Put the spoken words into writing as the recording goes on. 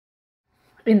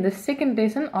In the second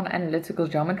lesson on analytical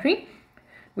geometry,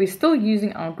 we're still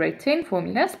using our grade 10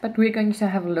 formulas, but we're going to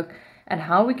have a look at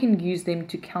how we can use them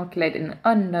to calculate an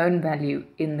unknown value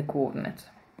in the coordinates.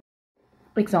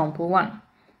 Example 1.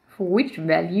 For which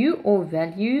value or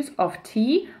values of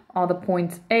t are the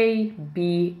points A,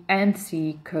 B, and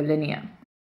C collinear?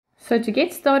 So to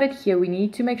get started here, we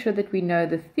need to make sure that we know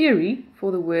the theory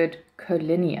for the word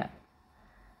collinear.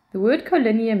 The word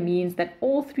collinear means that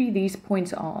all three of these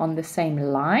points are on the same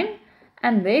line,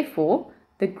 and therefore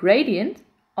the gradient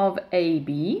of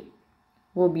AB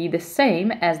will be the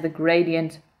same as the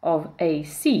gradient of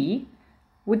AC,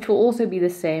 which will also be the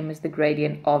same as the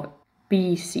gradient of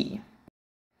BC.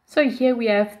 So here we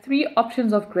have three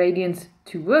options of gradients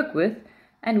to work with,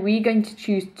 and we're going to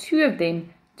choose two of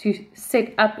them to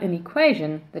set up an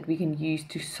equation that we can use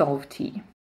to solve t.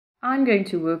 I'm going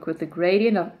to work with the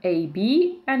gradient of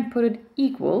AB and put it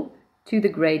equal to the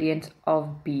gradient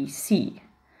of BC.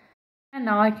 And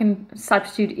now I can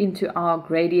substitute into our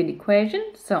gradient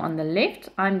equation. So on the left,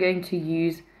 I'm going to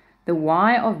use the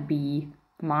y of B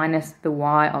minus the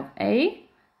y of A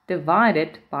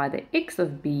divided by the x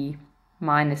of B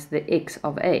minus the x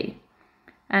of A.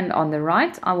 And on the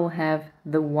right, I will have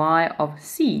the y of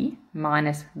C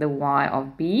minus the y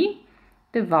of B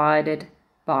divided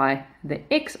by the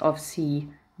x of C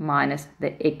minus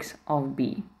the x of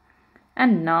B.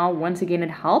 And now, once again,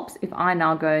 it helps if I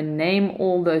now go and name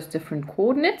all those different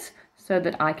coordinates so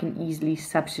that I can easily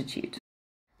substitute.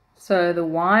 So the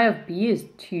y of B is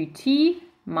 2t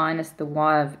minus the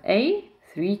y of A,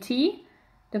 3t,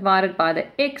 divided by the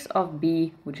x of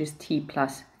B, which is t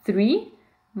plus 3,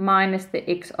 minus the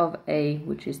x of A,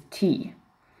 which is t.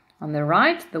 On the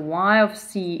right, the y of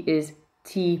C is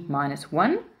t minus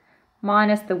 1,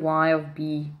 minus the y of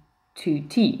B,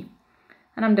 2t.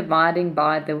 And I'm dividing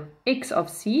by the x of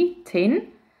C, 10.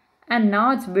 And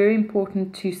now it's very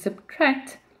important to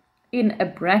subtract in a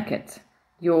bracket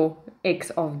your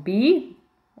x of B,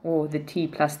 or the t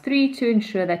plus 3, to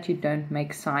ensure that you don't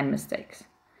make sign mistakes.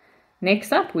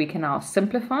 Next up, we can now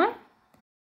simplify.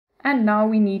 And now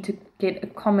we need to get a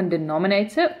common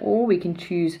denominator, or we can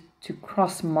choose to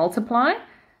cross multiply.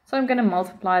 So I'm going to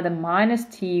multiply the minus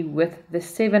t with the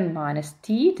 7 minus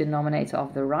t, denominator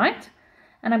of the right.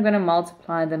 And I'm going to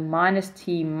multiply the minus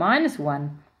t minus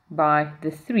 1 by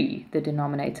the 3, the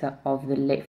denominator of the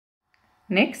left.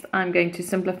 Next, I'm going to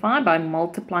simplify by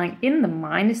multiplying in the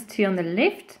minus t on the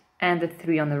left and the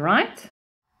 3 on the right.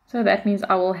 So that means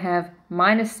I will have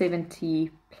minus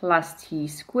 7t plus t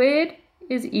squared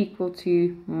is equal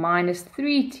to minus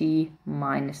 3t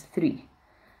minus 3.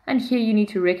 And here you need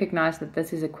to recognize that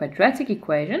this is a quadratic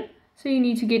equation, so you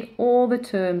need to get all the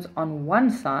terms on one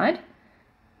side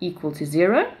equal to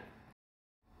 0.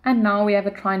 And now we have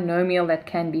a trinomial that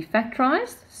can be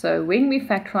factorized. So when we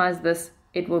factorize this,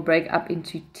 it will break up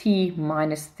into t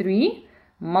minus 3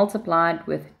 multiplied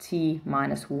with t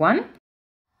minus 1.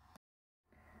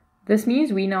 This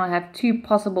means we now have two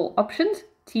possible options.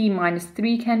 T minus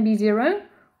 3 can be 0,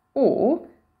 or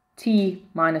t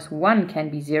minus 1 can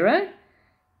be 0,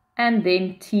 and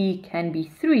then t can be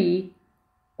 3,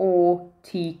 or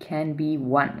t can be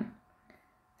 1.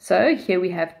 So here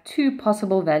we have two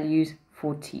possible values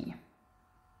for t.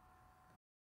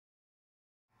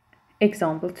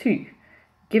 Example 2.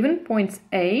 Given points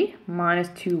A minus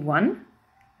 2, 1,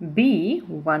 B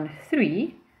 1,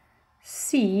 3,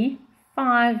 C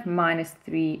 5 minus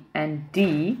 3, and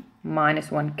D minus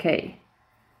 1k.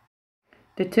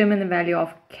 Determine the value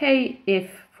of k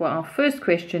if, for our first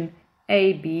question,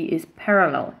 AB is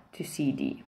parallel to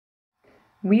CD.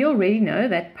 We already know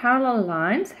that parallel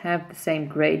lines have the same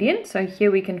gradient, so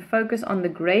here we can focus on the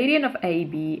gradient of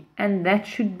AB, and that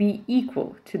should be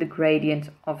equal to the gradient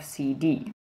of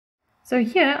CD. So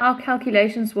here our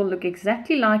calculations will look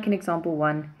exactly like in example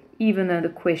 1, even though the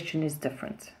question is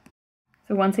different.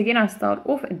 So once again, I start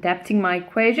off adapting my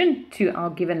equation to our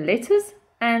given letters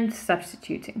and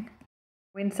substituting.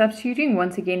 When substituting,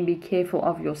 once again, be careful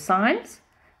of your signs.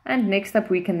 And next up,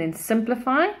 we can then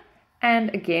simplify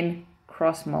and again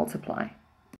cross multiply.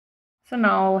 So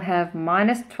now I'll have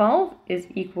minus 12 is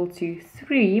equal to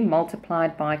 3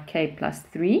 multiplied by k plus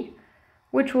 3,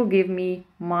 which will give me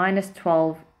minus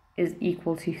 12 is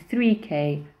equal to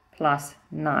 3k plus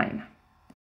 9.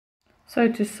 So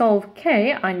to solve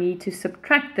k, I need to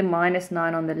subtract the minus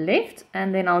 9 on the left,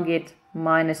 and then I'll get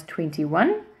minus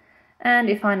 21. And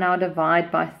if I now divide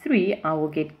by 3, I will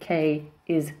get k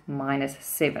is minus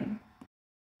 7.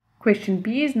 Question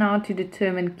B is now to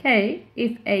determine k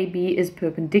if AB is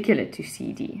perpendicular to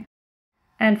CD.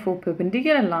 And for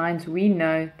perpendicular lines, we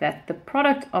know that the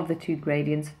product of the two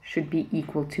gradients should be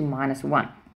equal to minus 1.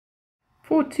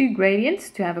 For two gradients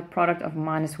to have a product of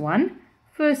 -1,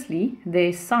 firstly,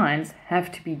 their signs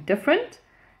have to be different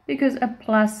because a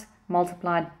plus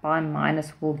multiplied by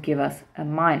minus will give us a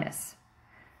minus.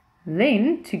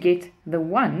 Then, to get the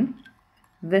 1,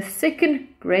 the second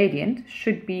gradient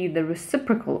should be the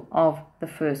reciprocal of the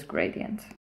first gradient.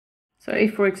 So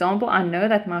if, for example, I know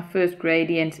that my first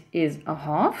gradient is a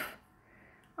half,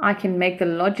 I can make the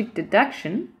logic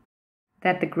deduction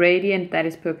that the gradient that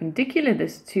is perpendicular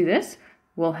to this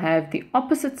will have the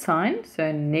opposite sign,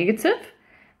 so negative,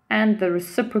 and the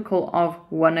reciprocal of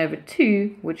 1 over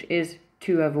 2, which is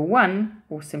 2 over 1,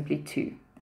 or simply 2.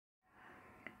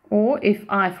 Or if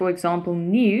I, for example,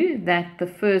 knew that the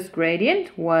first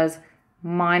gradient was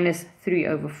 -3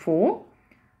 over 4,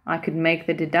 I could make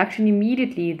the deduction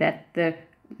immediately that the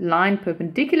line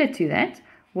perpendicular to that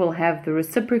will have the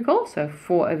reciprocal, so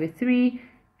 4 over 3,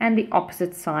 and the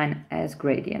opposite sign as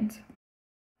gradient.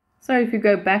 So if we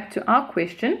go back to our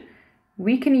question,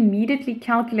 we can immediately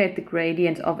calculate the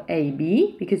gradient of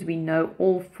AB because we know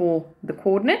all 4 the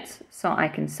coordinates, so I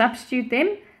can substitute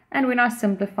them, and when I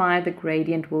simplify, the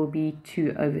gradient will be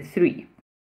 2 over 3.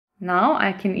 Now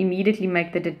I can immediately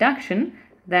make the deduction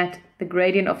that the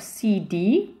gradient of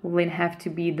CD will then have to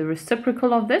be the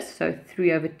reciprocal of this, so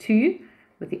 3 over 2,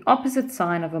 with the opposite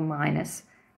sign of a minus.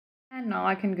 And now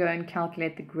I can go and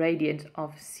calculate the gradient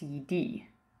of CD.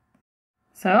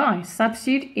 So I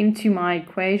substitute into my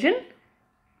equation,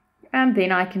 and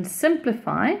then I can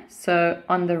simplify. So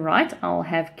on the right, I'll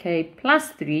have k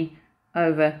plus 3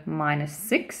 over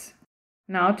 -6.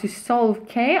 Now to solve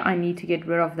k, I need to get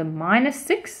rid of the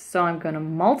 -6, so I'm going to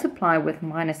multiply with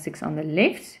 -6 on the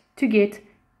left to get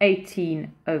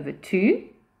 18 over 2.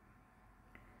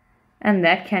 And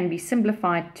that can be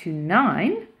simplified to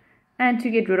 9. And to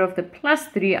get rid of the plus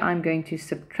 3, I'm going to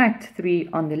subtract 3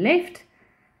 on the left,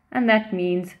 and that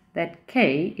means that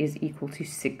k is equal to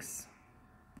 6.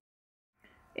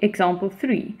 Example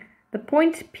 3. The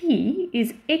point P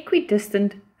is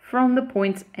equidistant from the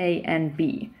points A and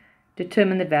B.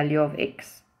 Determine the value of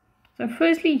x. So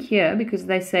firstly here, because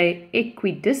they say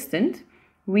equidistant,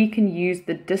 we can use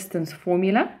the distance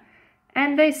formula,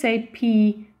 and they say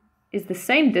P is the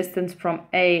same distance from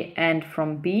A and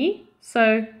from B,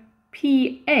 so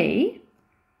PA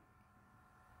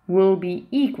will be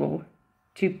equal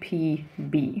to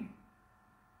PB.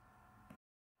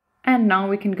 And now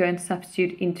we can go and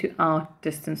substitute into our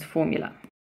distance formula.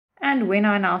 And when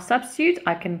I now substitute,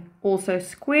 I can also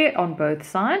square on both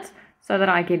sides so that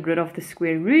I get rid of the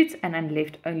square roots and I'm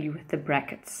left only with the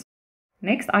brackets.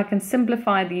 Next, I can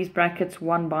simplify these brackets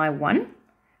one by one.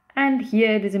 And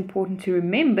here it is important to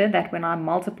remember that when I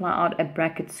multiply out a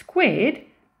bracket squared,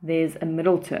 there's a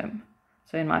middle term.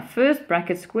 So in my first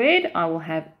bracket squared, I will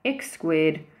have x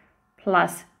squared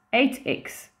plus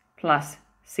 8x plus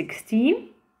 16.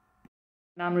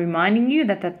 And I'm reminding you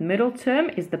that that middle term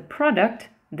is the product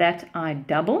that I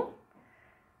double.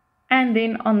 And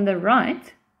then on the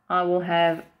right, I will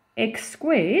have x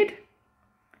squared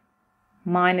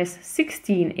minus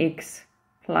 16x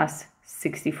plus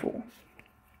 64.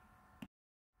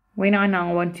 When I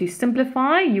now want to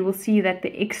simplify, you will see that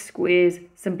the x squares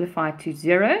simplify to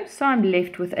 0. So I'm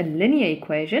left with a linear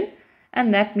equation.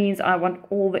 And that means I want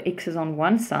all the x's on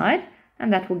one side.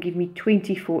 And that will give me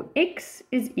 24x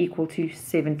is equal to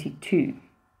 72.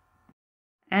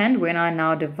 And when I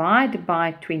now divide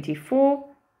by 24,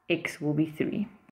 x will be 3.